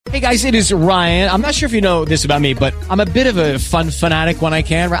Hey guys, it is Ryan. I'm not sure if you know this about me, but I'm a bit of a fun fanatic when I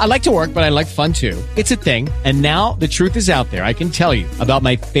can. I like to work, but I like fun too. It's a thing. And now the truth is out there. I can tell you about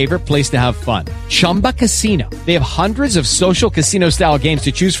my favorite place to have fun. Chumba Casino. They have hundreds of social casino style games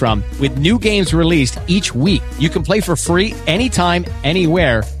to choose from with new games released each week. You can play for free anytime,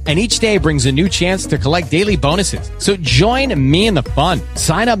 anywhere. And each day brings a new chance to collect daily bonuses. So join me in the fun.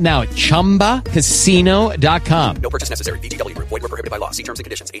 Sign up now at ChumbaCasino.com. No purchase necessary. VGW. Void where prohibited by law. See terms and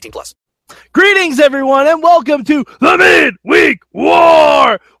conditions. 18+. Greetings, everyone, and welcome to the Midweek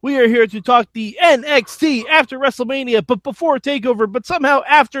War. We are here to talk the NXT after WrestleMania, but before Takeover, but somehow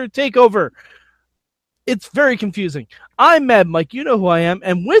after Takeover. It's very confusing. I'm Mad Mike. You know who I am.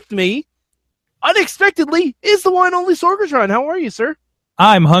 And with me, unexpectedly, is the one and only Sorgatron. How are you, sir?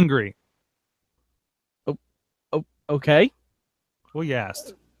 I'm hungry. Oh, okay. Well, you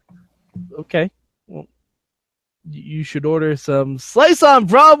asked. Okay. Well, you should order some Slice on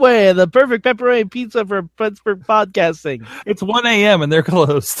Broadway, the perfect pepperoni pizza for Pittsburgh podcasting. It's 1 a.m. and they're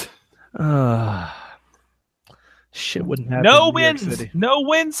closed. Shit wouldn't happen. No in New York wins. City. No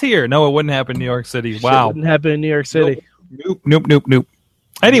wins here. No, it wouldn't happen in New York City. Shit Wow. wouldn't happen in New York City. Nope.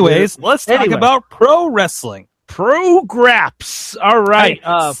 Anyways, let's talk about pro wrestling. Pro-graps. All right.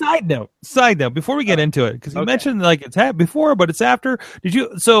 Side note, before we get into it, because you mentioned like it's before, but it's after. Did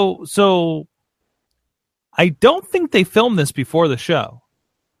you? So I don't think they filmed this before the show.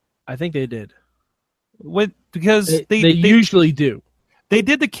 I think they did. Because they usually do. They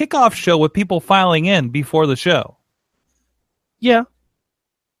did the kickoff show with people filing in before the show. Yeah.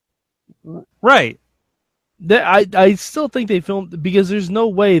 Right. I still think they filmed because there's no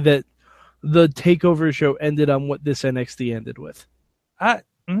way that the Takeover show ended on what this NXT ended with.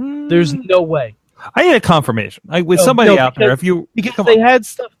 There's no way. I need a confirmation. Somebody out there, because they had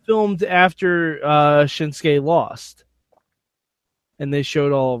stuff filmed after Shinsuke lost, and they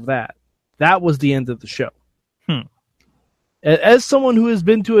showed all of that. That was the end of the show. As someone who has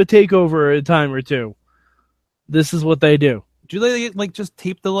been to a Takeover a time or two, this is what they do. Do they just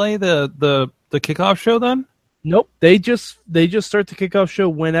tape delay the kickoff show then? Nope. They just start the kickoff show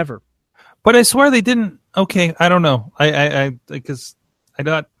whenever. But I swear they didn't. Okay, I don't know. Because I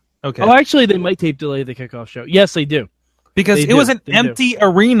thought. Okay. Oh, actually, they might tape delay the kickoff show. Yes, they do. Because it was an empty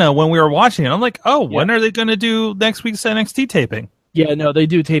arena when we were watching it. I'm like, when are they going to do next week's NXT taping? Yeah, no, they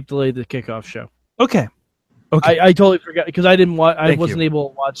do tape delay the kickoff show. Okay. I totally forgot because I didn't watch. I wasn't able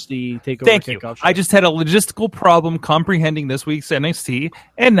to watch the Takeover kickoff show. I just had a logistical problem comprehending this week's NXT,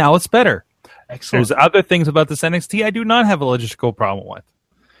 and now it's better. Excellent. There's other things about this NXT I do not have a logistical problem with.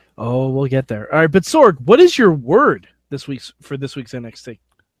 Oh, we'll get there. All right, but Sorg, what is your word this week's NXT?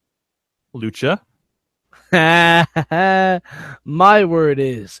 Lucha. My word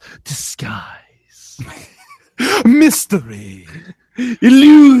is disguise. Mystery.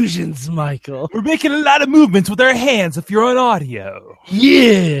 Illusions, Michael. We're making a lot of movements with our hands if you're on audio.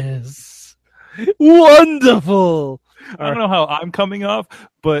 Yes. Wonderful. I don't know how I'm coming off,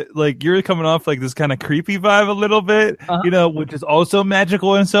 but you're coming off like this kind of creepy vibe a little bit, which is also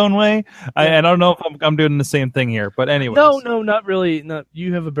magical in its own way. I don't know if I'm doing the same thing here, but anyway. No, not really. No,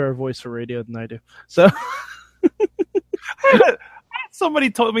 you have a better voice for radio than I do. So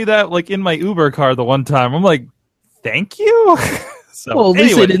somebody told me that in my Uber car the one time. I'm like, thank you. Well, at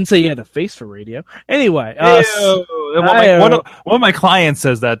least they didn't say you had a face for radio. Anyway, one of my clients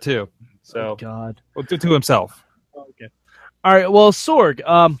says that too. So God, to himself. Okay. All right. Well, Sorg,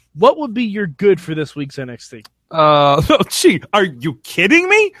 what would be your good for this week's NXT? Gee, are you kidding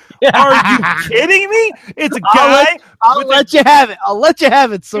me? Are you kidding me? It's a guy. I'll let you have it. I'll let you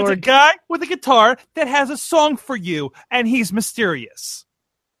have it, Sorg. It's a guy with a guitar that has a song for you, and he's mysterious.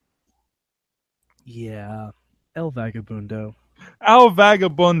 Yeah, El Vagabundo. El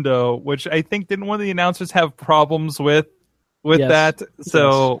Vagabundo, which I think didn't one of the announcers have problems with that?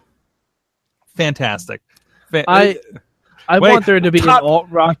 So fantastic. I want there to be an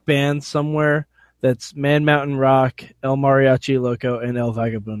alt-rock band somewhere that's Man Mountain Rock, El Mariachi Loco, and El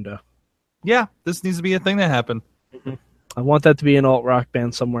Vagabundo. Yeah, this needs to be a thing that happened. Mm-hmm. I want that to be an alt-rock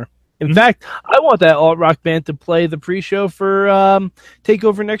band somewhere. In fact, I want that alt-rock band to play the pre-show for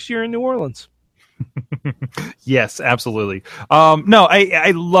TakeOver next year in New Orleans. Yes, absolutely. No,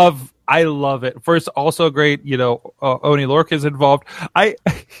 I love it. First, also great, Oni Lorca is involved.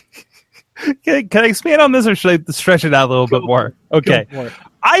 Can I expand on this, or should I stretch it out a little bit more? Okay.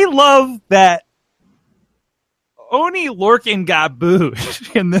 I love that Oni Lorcan got booed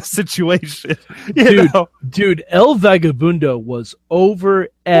in this situation. Dude, El Vagabundo was over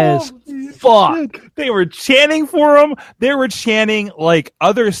as fuck. They were chanting for him. They were chanting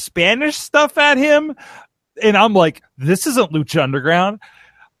other Spanish stuff at him. And I'm like, this isn't Lucha Underground.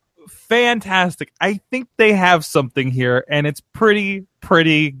 fantastic. I think they have something here, and it's pretty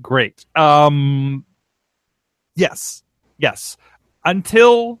great. Yes.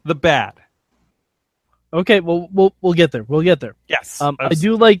 Until the bad. Okay, well, we'll get there. We'll get there. Yes. I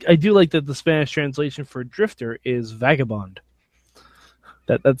do like that the Spanish translation for drifter is vagabond.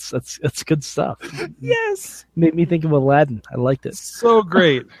 That's good stuff. Yes. Made me think of Aladdin. I liked it. So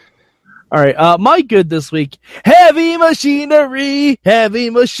great. All right, my good this week. Heavy machinery, heavy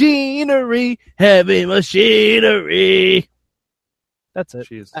machinery, heavy machinery. That's it.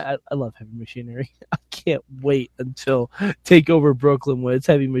 I love heavy machinery. I can't wait until Takeover Brooklyn when it's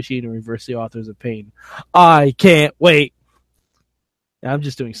heavy machinery versus the Authors of Pain. I can't wait. Now, I'm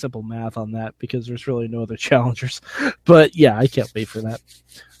just doing simple math on that because there's really no other challengers. But yeah, I can't wait for that.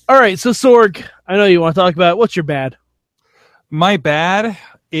 All right, so Sorg, I know you want to talk about it. What's your bad? My bad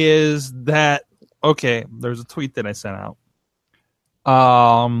is that, okay, there's a tweet that I sent out.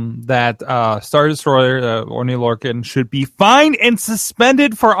 That Star Destroyer, Oni Lorcan, should be fined and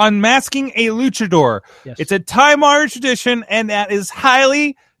suspended for unmasking a luchador. Yes. It's a time-honored tradition, and that is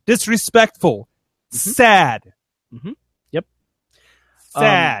highly disrespectful. Sad. Yep.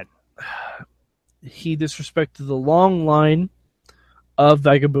 Sad. He disrespected the long line of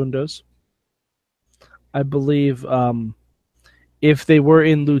Vagabundos. I believe if they were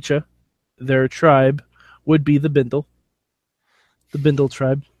in Lucha, their tribe would be the Bindle. The Bindle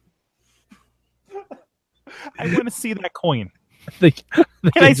tribe. I want to see that coin. Can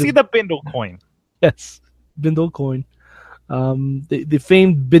I see the Bindle coin? Yes, Bindle coin. The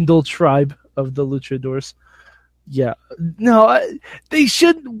famed Bindle tribe of the Luchadors. Yeah. No, they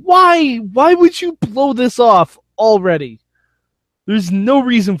should. Why? Why would you blow this off already? There's no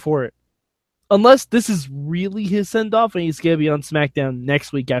reason for it. Unless this is really his send-off and he's going to be on SmackDown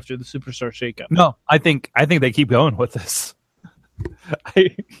next week after the Superstar Shakeup. No, I think they keep going with this.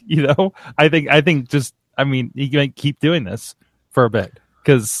 I think just, I mean, you can keep doing this for a bit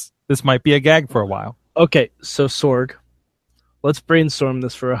because this might be a gag for a while. Okay, so Sorg, let's brainstorm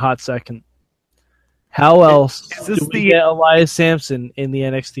this for a hot second. How else do we get Elias Sampson in the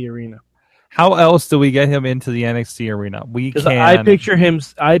NXT arena? How else do we get him into the NXT arena? We can. I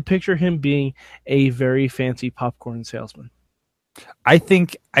picture him being a very fancy popcorn salesman. I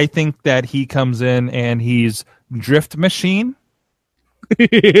think that he comes in and he's Drift Machine.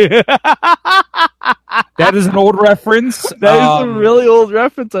 That is an old reference. That is a really old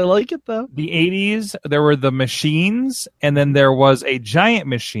reference. I like it though. The 80s, there were the machines, and then there was a giant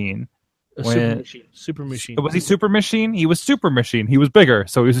machine. Super machine. Was he Super Machine? He was Super Machine. He was bigger,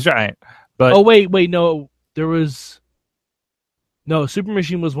 so he was a giant. But wait, no. There was Super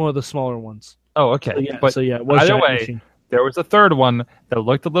Machine was one of the smaller ones. Oh, okay. So it was either Giant way, Machine. There was a third one that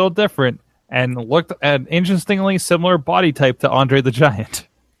looked a little different and looked an interestingly similar body type to Andre the Giant.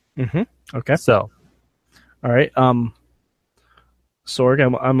 Mm-hmm. Okay. So, all right.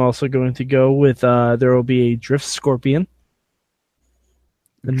 Sorg, I'm also going to go with there will be a Drift Scorpion.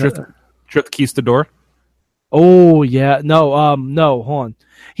 Drift Conquistador. Oh yeah, no, hold on.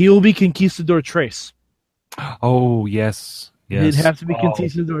 He will be Conquistador Trace. Oh yes. It'd have to be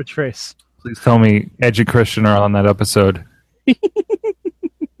Conquistador Trace. Please tell me Edge and Christian are on that episode. No,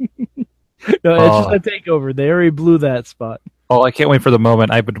 it's just a takeover. They already blew that spot. Oh, I can't wait for the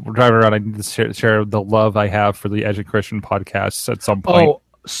moment. I've been driving around. I need to share the love I have for the Edge and Christian podcasts at some point. Oh,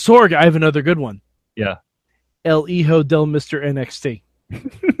 Sorg, I have another good one. Yeah. El Hijo del Mr. NXT.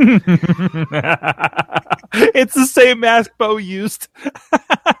 It's the same mask Bo used.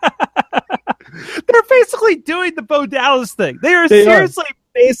 They're basically doing the Bo Dallas thing. They seriously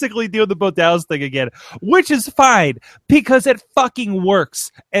basically doing the Bo Dallas thing again, which is fine because it fucking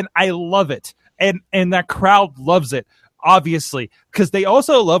works and I love it. And that crowd loves it, obviously, because they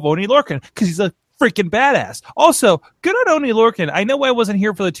also love Oni Lorcan because he's a freaking badass. Also, good on Oni Lorcan. I know I wasn't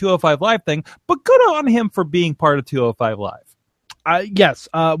here for the 205 Live thing, but good on him for being part of 205 Live. Yes.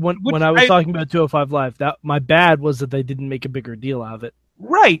 When I was talking about 205 Live, that my bad was that they didn't make a bigger deal out of it.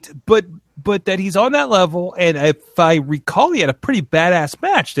 Right, but that he's on that level, and if I recall, he had a pretty badass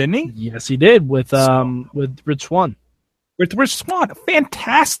match, didn't he? Yes, he did with Rich Swann. With Rich Swann,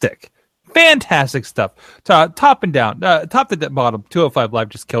 fantastic stuff. Top and down, top to bottom. 205 Live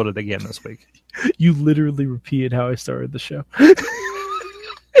just killed it again this week. You literally repeated how I started the show.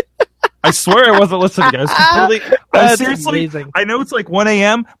 I swear I wasn't listening. I was completely. Seriously. Amazing. I know it's like 1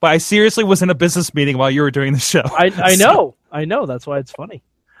 a.m., but I seriously was in a business meeting while you were doing the show. I know. That's why it's funny.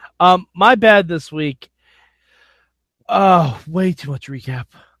 My bad this week. Way too much recap.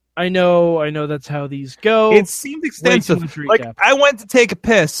 I know. That's how these go. It seemed extensive. Like I went to take a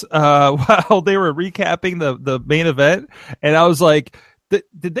piss while they were recapping the main event, and I was like,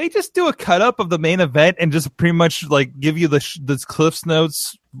 Did they just do a cut up of the main event and just pretty much like give you the Cliff's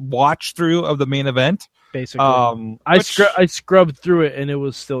Notes watch through of the main event? Basically, I scrubbed through it and it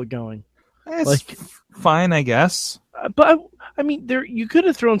was still going. It's fine, I guess. But I mean, you could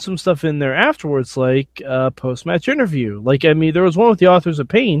have thrown some stuff in there afterwards, like post-match interview. Like, I mean, there was one with the Authors of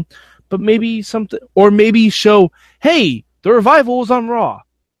Pain, but maybe something, or maybe show, hey, the Revival was on Raw.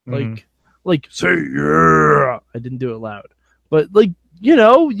 Like say yeah. I didn't do it loud, but like, you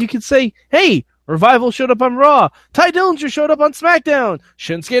know, you could say, hey, Revival showed up on Raw. Ty Dillinger showed up on SmackDown.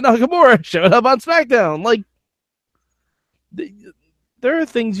 Shinsuke Nakamura showed up on SmackDown. Like, there are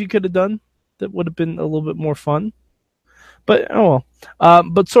things you could have done that would have been a little bit more fun. But, oh well.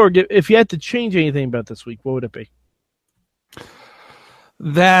 But, Sorg, if you had to change anything about this week, what would it be?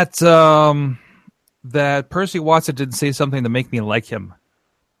 That Percy Watson didn't say something to make me like him.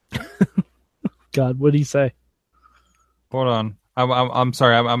 God, what did he say? Hold on. I'm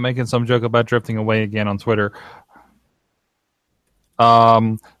sorry. I'm making some joke about drifting away again on Twitter.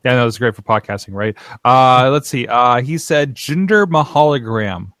 Yeah, no, it's great for podcasting, right? Let's see. He said Jinder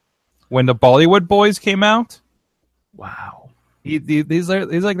Mahalogram when the Bollywood Boyz came out. Wow. He's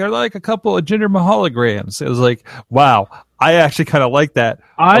like they're like a couple of Jinder Mahalograms. It was like, wow. I actually kind of like that.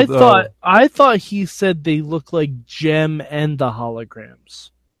 I thought he said they look like Gem and the Holograms.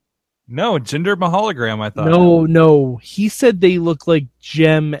 No, Jinder Mahalogram, I thought. No. He said they look like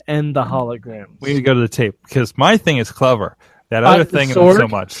Gem and the Holograms. We need to go to the tape because my thing is clever. That other thing is so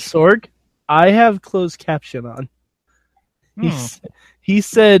much. Sorg, I have closed caption on. He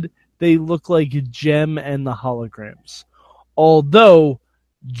said they look like Gem and the Holograms. Although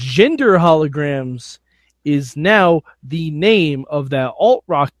Gender Holograms is now the name of that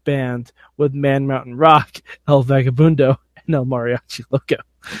alt-rock band with Man Mountain Rock, El Vagabundo, and El Mariachi Loco.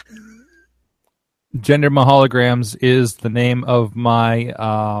 Gender Mahalograms is the name of my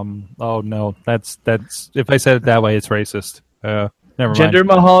oh no, that's if I said it that way it's racist. Never mind. Gender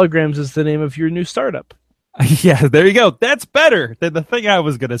Mahalograms is the name of your new startup. Yeah, there you go. That's better than the thing I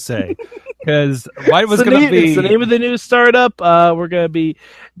was gonna say. Because why was going to be... It's the name of the new startup. We're going to be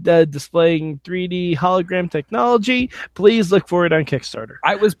displaying 3D hologram technology. Please look for it on Kickstarter.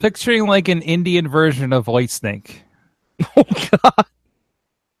 I was picturing like an Indian version of Whitesnake. Oh,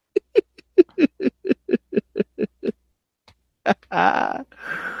 God.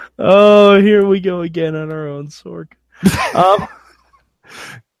 Oh, here we go again on our own, Sorg.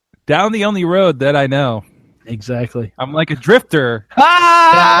 Down the only road that I know. Exactly. I'm like a drifter.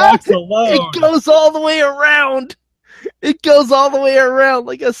 It goes all the way around. It goes all the way around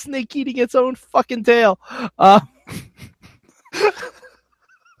like a snake eating its own fucking tail. I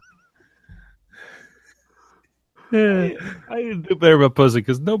need to do better about posing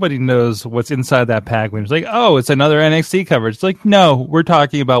because nobody knows what's inside that pack. When it's like, oh, it's another NXT coverage. It's like, no, we're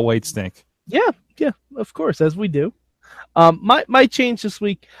talking about Whitesnake. Yeah, of course, as we do. My change this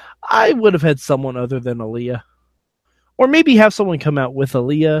week, I would have had someone other than Aaliyah, or maybe have someone come out with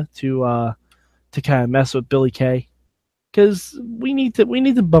Aaliyah to kind of mess with Billie Kay, because we need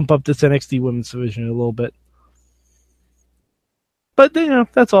to bump up this NXT Women's Division a little bit. But you know,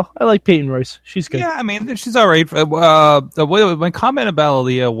 that's all. I like Peyton Royce. She's good. Yeah, I mean, she's all right. My comment about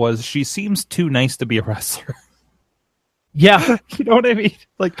Aaliyah was she seems too nice to be a wrestler. Yeah, you know what I mean.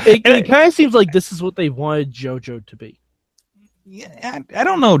 Like, it kind of seems like this is what they wanted JoJo to be. Yeah, I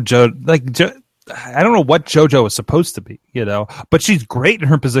don't know, I don't know what JoJo is supposed to be, you know, but she's great in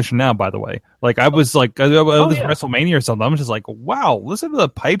her position now, by the way. Like, I was like, WrestleMania or something. I was just like, wow, listen to the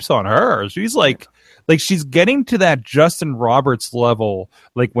pipes on her. She's like she's getting to that Justin Roberts level,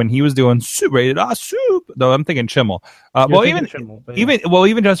 like when he was doing rated soup. No, I'm thinking Chimmel. Even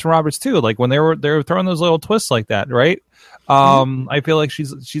Justin Roberts too. Like when they were throwing those little twists like that, right? I feel like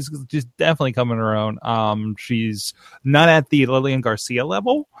she's definitely coming her own. She's not at the Lillian Garcia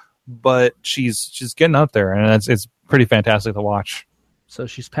level, but she's getting up there, and it's pretty fantastic to watch. So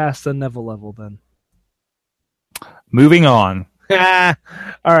she's past the Neville level then. Moving on. All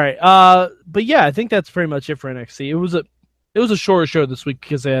right. But yeah, I think that's pretty much it for NXT. It was a shorter show this week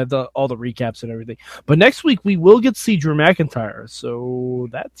because they had all the recaps and everything. But next week we will get to see Drew McIntyre, so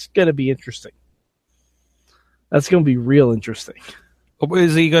that's gonna be interesting. That's gonna be real interesting.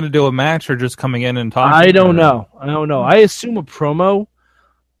 Is he going to do a match or just coming in and talking? I don't know. I assume a promo.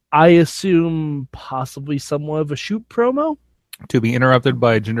 I assume possibly somewhat of a shoot promo. To be interrupted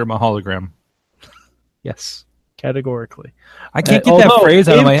by a Jinder Mahalogram. Yes, categorically. I can't get that phrase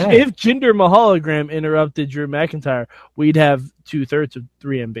out of my head. If Jinder Mahalogram interrupted Drew McIntyre, we'd have 2/3 of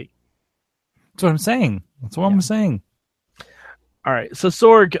 3MB. That's what I'm saying. All right. So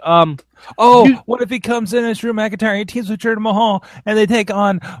Sorg, what if he comes in as Drew McIntyre, he teams with Jinder Mahal, and they take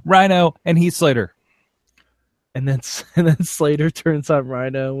on Rhino and Heath Slater? And then Slater turns on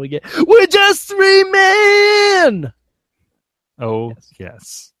Rhino, and we're just 3 men. Oh,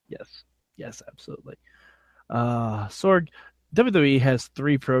 yes, absolutely. Sorg, WWE has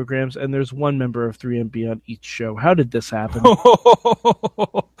 3 programs, and there's 1 member of 3MB on each show. How did this happen?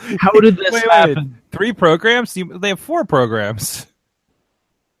 How did this happen? 3 programs? They have 4 programs.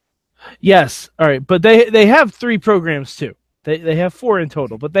 Yes. All right, but they have 3 programs too. They have 4 in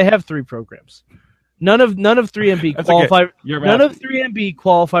total, but they have 3 programs. None of 3MB qualify. Okay. None of 3MB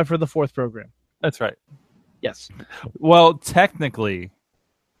qualify for the 4th program. That's right. Yes. Well, technically,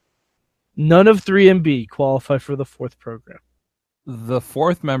 none of 3MB qualify for the 4th program. The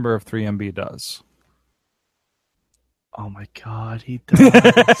 4th member of 3MB does. Oh my God, he does.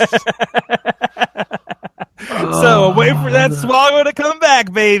 So wait for that swallow to come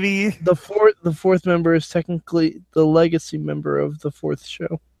back, baby. The fourth member is technically the legacy member of the 4th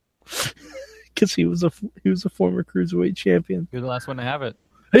show, because he was a former cruiserweight champion. You're the last one to have it.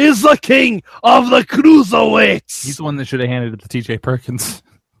 He's the king of the cruiserweights. He's the one that should have handed it to TJ Perkins.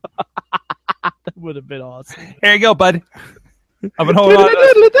 That would have been awesome. Here you go, bud. I've been holding on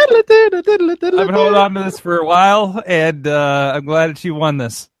to this for a while, and I'm glad that you won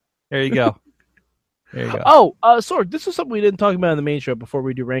this. There you go. Oh, Sorg, this is something we didn't talk about in the main show before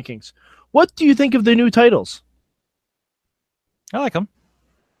we do rankings. What do you think of the new titles? I like them. A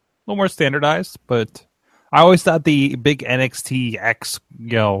little more standardized, but I always thought the big NXT X,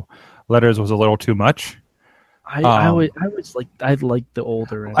 letters was a little too much. I like the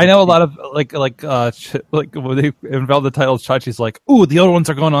older. NXT. I know a lot of like when they unveiled the titles, Chachi's like, "Ooh, the old ones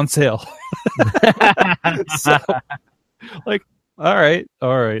are going on sale." So, like, all right.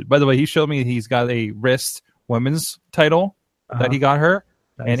 By the way, he showed me he's got a wrist women's title that he got her,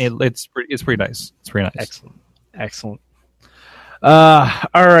 nice. And it's pretty nice. It's pretty nice. Excellent.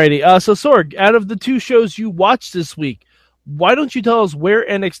 Alrighty. So Sorg, out of the 2 shows you watched this week, why don't you tell us where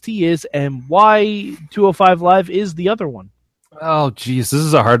NXT is and why 205 Live is the other one? Oh, geez, this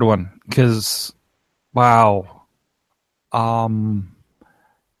is a hard one because, wow,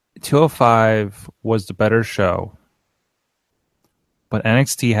 205 was the better show, but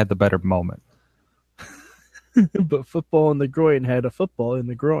NXT had the better moment. But football in the groin had a football in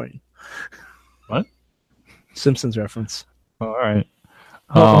the groin. What? Simpsons reference. All right.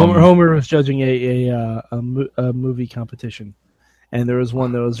 Homer was judging a movie competition, and there was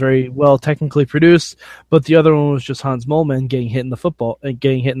one that was very well technically produced, but the other one was just Hans Moleman getting hit in the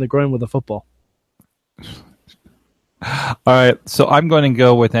groin with a football. All right, so I'm going to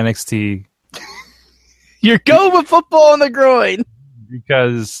go with NXT. You're going with football in the groin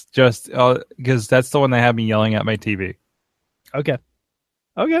because that's the one that had me yelling at my TV. Okay.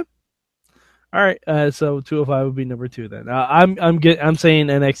 All right, so 205 would be number 2 then. I'm saying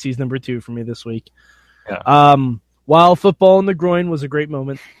NXT's number 2 for me this week. Yeah. While football in the groin was a great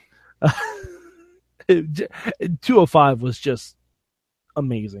moment, 205 was just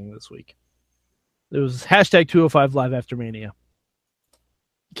amazing this week. It was hashtag 205 Live After Mania.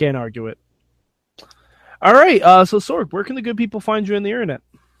 Can't argue it. All right, so Sorg, where can the good people find you on the internet?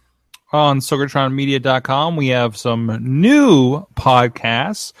 On SorgatronMedia.com, we have some new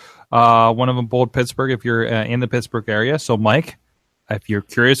podcasts. One of them, Bold Pittsburgh, if you're in the Pittsburgh area. So, Mike, if you're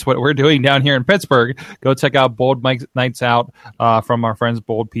curious what we're doing down here in Pittsburgh, go check out Bold Mike Nights Out from our friends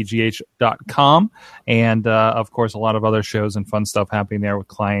BoldPGH.com. And, of course, a lot of other shows and fun stuff happening there with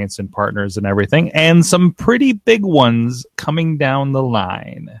clients and partners and everything. And some pretty big ones coming down the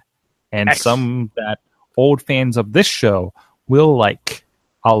line. And some that old fans of this show will like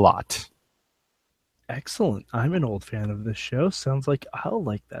a lot. Excellent. I'm an old fan of this show. Sounds like I'll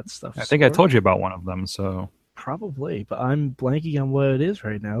like that stuff. I think I told you about one of them, so probably, but I'm blanking on what it is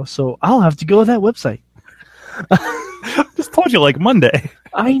right now, so I'll have to go to that website. Just told you like Monday.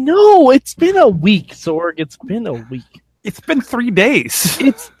 I know. It's been a week, Sorg. It's been a week. It's been 3 days.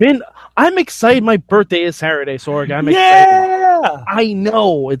 I'm excited. My birthday is Saturday, Sorg. I'm excited. Yeah! I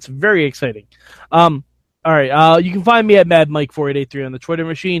know. It's very exciting. All right, you can find me at MadMike4883 on the Twitter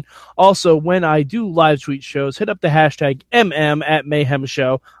machine. Also, when I do live tweet shows, hit up the hashtag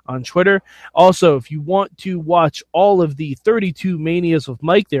 #MMAtMayhemShow on Twitter. Also, if you want to watch all of the 32 Manias with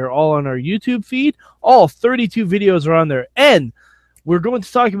Mike, they're all on our YouTube feed. All 32 videos are on there. And we're going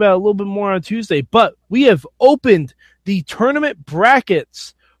to talk about it a little bit more on Tuesday, but we have opened the tournament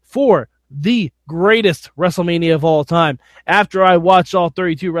brackets for the greatest WrestleMania of all time. After I watched all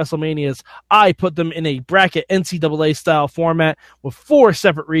 32 WrestleManias, I put them in a bracket NCAA style format with 4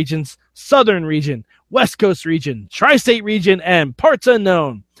 separate regions: Southern region, West Coast region, Tri-State region, and parts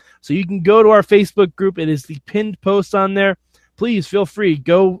unknown. So you can go to our Facebook group. It is the pinned post on there. Please feel free.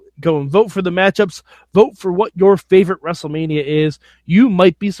 Go and vote for the matchups. Vote for what your favorite WrestleMania is. You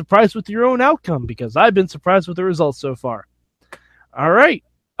might be surprised with your own outcome, because I've been surprised with the results so far. All right.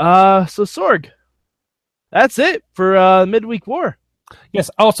 So Sorg, that's it for Midweek War.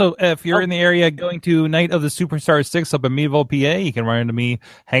 Yes. Also, if you're in the area going to Night of the Superstar 6 up in Meadville, PA, you can run into me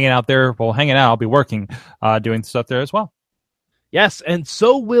hanging out there. Well, hanging out. I'll be working, doing stuff there as well. Yes, and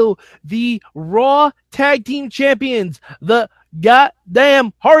so will the Raw Tag Team Champions, the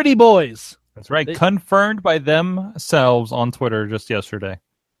goddamn Hardy Boys. That's right. Confirmed by themselves on Twitter just yesterday.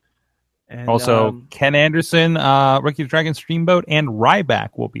 And, also, Ken Anderson, Ricky the Dragon Steamboat, and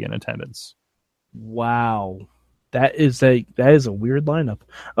Ryback will be in attendance. Wow. That is a weird lineup.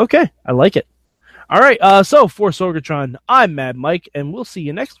 Okay, I like it. All right, so for Sorgatron, I'm Mad Mike, and we'll see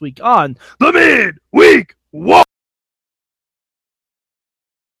you next week on the Midweek War.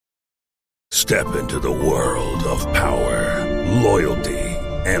 Step into the world of power, loyalty,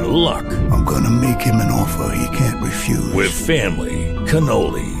 and luck. I'm gonna make him an offer he can't refuse. With family,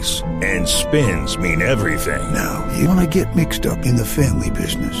 cannolis, and spins mean everything. Now, you wanna get mixed up in the family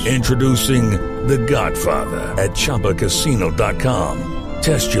business. Introducing The Godfather at ChumbaCasino.com.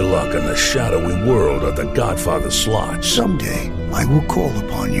 Test your luck in the shadowy world of The Godfather slot. Someday, I will call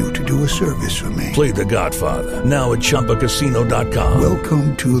upon you to do a service for me. Play The Godfather, now at ChumbaCasino.com.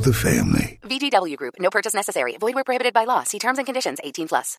 Welcome to the family. VGW Group. No purchase necessary. Void where prohibited by law. See terms and conditions. 18+.